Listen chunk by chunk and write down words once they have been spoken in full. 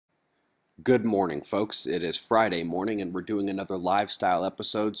Good morning, folks. It is Friday morning, and we're doing another lifestyle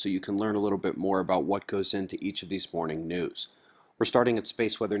episode so you can learn a little bit more about what goes into each of these morning news. We're starting at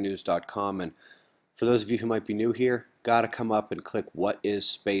spaceweathernews.com, and for those of you who might be new here, gotta come up and click What is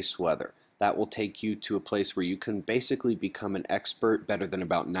Space Weather? That will take you to a place where you can basically become an expert better than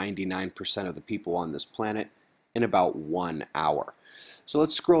about 99% of the people on this planet in about 1 hour. So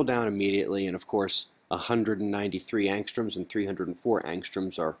let's scroll down immediately, and of course 193 angstroms and 304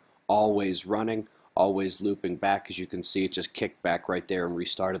 angstroms are always running, always looping back. As you can see, it just kicked back right there and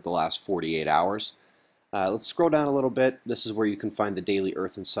restarted the last 48 hours. Let's scroll down a little bit. This is where you can find the daily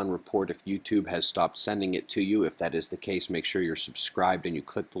Earth and Sun report if YouTube has stopped sending it to you. If that is the case, make sure you're subscribed and you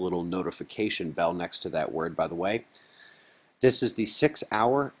click the little notification bell next to that word, by the way. This is the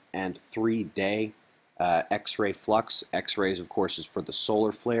 6-hour and 3-day X-ray flux. X-rays, of course, is for the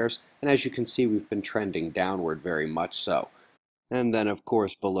solar flares, and as you can see, we've been trending downward very much so. And then, of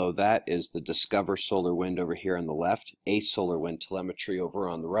course, below that is the Discover solar wind over here on the left, a solar wind telemetry over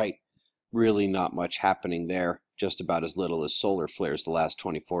on the right. Really not much happening there, just about as little as solar flares the last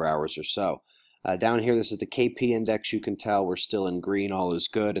 24 hours or so. Down here, this is the KP index. You can tell we're still in green, all is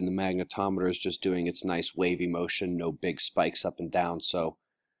good, and the magnetometer is just doing its nice wavy motion, no big spikes up and down, so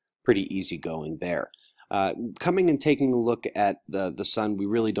pretty easy going there. Coming and taking a look at the sun, we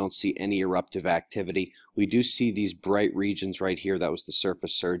really don't see any eruptive activity. We do see these bright regions right here. That was the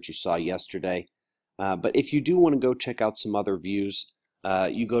surface surge you saw yesterday. But if you do want to go check out some other views,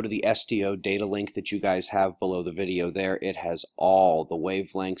 you go to the SDO data link that you guys have below the video there. It has all the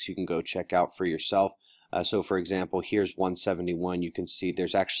wavelengths you can go check out for yourself. So for example, here's 171. You can see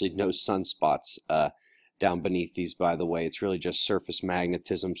there's actually no sunspots down beneath these, by the way. It's really just surface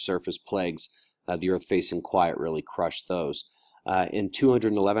magnetism, surface plagues. The Earth facing quiet really crushed those. In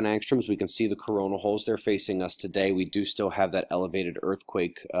 211 angstroms, we can see the coronal holes. They're facing us today. We do still have that elevated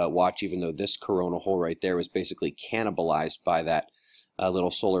earthquake watch, even though this coronal hole right there was basically cannibalized by that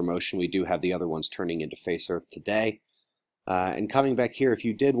little solar motion. We do have the other ones turning into face Earth today. And coming back here, if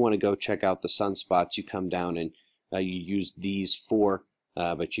you did want to go check out the sunspots, you come down and you use these four.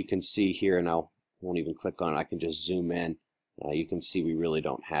 But you can see here, and I won't even click on it. I can just zoom in. You can see we really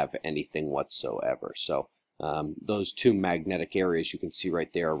don't have anything whatsoever. So those two magnetic areas you can see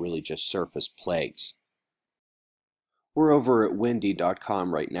right there are really just surface plagues. We're over at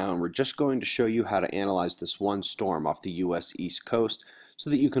windy.com right now, and we're just going to show you how to analyze this one storm off the US East Coast so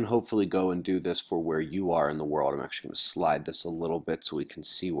that you can hopefully go and do this for where you are in the world. I'm actually going to slide this a little bit so we can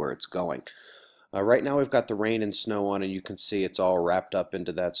see where it's going. Right now we've got the rain and snow on, and you can see it's all wrapped up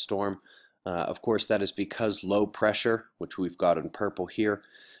into that storm. Of course, that is because low pressure, which we've got in purple here,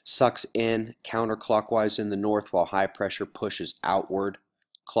 sucks in counterclockwise in the north while high pressure pushes outward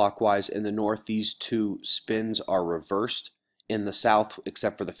clockwise in the north. These two spins are reversed in the south,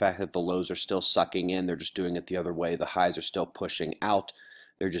 except for the fact that the lows are still sucking in. They're just doing it the other way. The highs are still pushing out.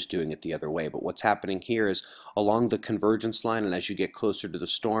 They're just doing it the other way. But what's happening here is along the convergence line, and as you get closer to the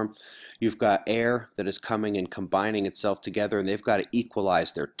storm, you've got air that is coming and combining itself together, and they've got to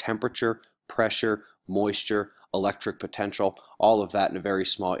equalize their temperature, pressure, moisture, electric potential, all of that in a very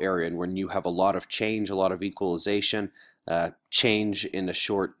small area. And when you have a lot of change, a lot of equalization, change in a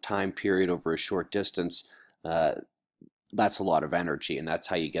short time period over a short distance, that's a lot of energy, and that's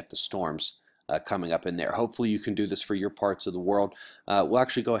how you get the storms coming up in there. Hopefully you can do this for your parts of the world. We'll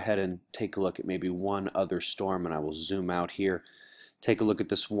actually go ahead and take a look at maybe one other storm, and I will zoom out here. Take a look at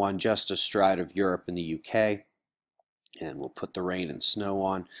this one just astride of Europe and the UK. And we'll put the rain and snow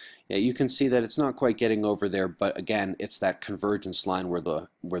on. Yeah, you can see that it's not quite getting over there, but again, it's that convergence line where the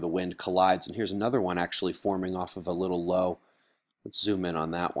wind collides. And here's another one actually forming off of a little low. Let's zoom in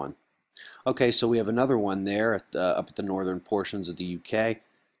on that one. Okay, so we have another one there at up at the northern portions of the UK,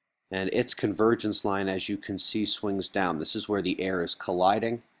 and its convergence line, as you can see, swings down. This is where the air is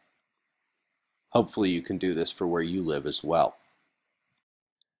colliding. Hopefully you can do this for where you live as well.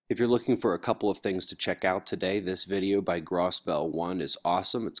 If you're looking for a couple of things to check out today, this video by Grossbell1 is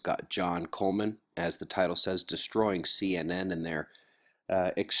awesome. It's got John Coleman, as the title says, destroying CNN and their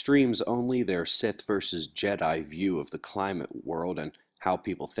extremes only, their Sith versus Jedi view of the climate world and how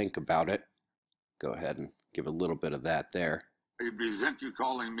people think about it. Go ahead and give a little bit of that there. I resent you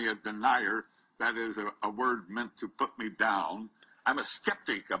calling me a denier. That is a word meant to put me down. I'm a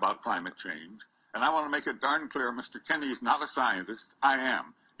skeptic about climate change, and I want to make it darn clear Mr. Kenny's not a scientist. I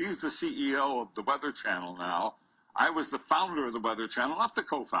am. He's the CEO of the Weather Channel now. I was the founder of the Weather Channel, not the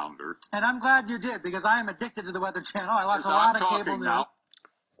co-founder. And I'm glad you did, because I am addicted to the Weather Channel. I watch a lot of cable news. Now.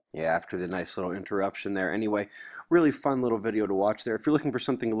 Yeah, after the nice little interruption there. Anyway, really fun little video to watch there. If you're looking for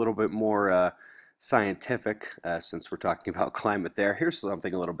something a little bit more scientific, since we're talking about climate there. Here's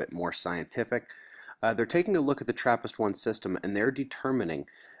something a little bit more scientific. They're taking a look at the TRAPPIST-1 system, and they're determining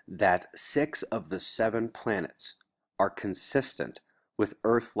that 6 of the 7 planets are consistent with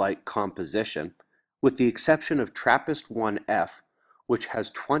Earth-like composition, with the exception of TRAPPIST-1F, which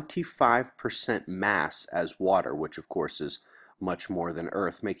has 25% mass as water, which of course is much more than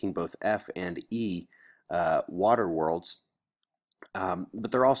Earth, making both F and E water worlds.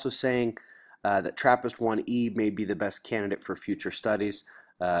 But they're also saying that TRAPPIST-1E may be the best candidate for future studies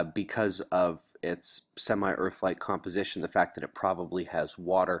because of its semi-Earth-like composition, the fact that it probably has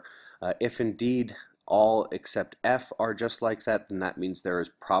water. If indeed all except F are just like that, then that means there is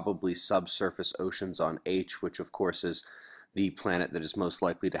probably subsurface oceans on H, which of course is the planet that is most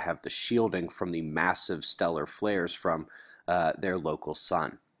likely to have the shielding from the massive stellar flares from their local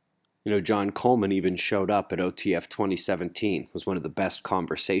sun. You know, John Coleman even showed up at OTF 2017, was one of the best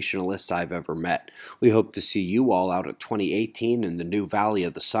conversationalists I've ever met. We hope to see you all out at 2018 in the new Valley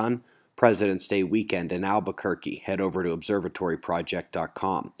of the Sun, President's Day weekend in Albuquerque. Head over to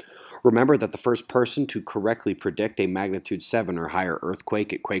observatoryproject.com. Remember that the first person to correctly predict a magnitude 7 or higher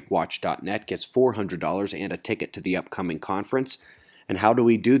earthquake at quakewatch.net gets $400 and a ticket to the upcoming conference. And how do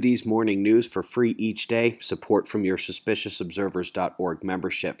we do these morning news for free each day? Support from your suspiciousobservers.org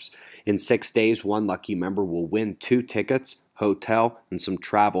memberships. In 6 days, one lucky member will win 2 tickets, hotel, and some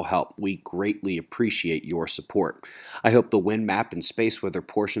travel help. We greatly appreciate your support. I hope the wind map and space weather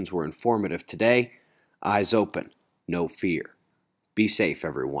portions were informative today. Eyes open, no fear. Be safe,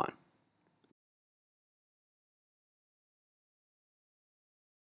 everyone.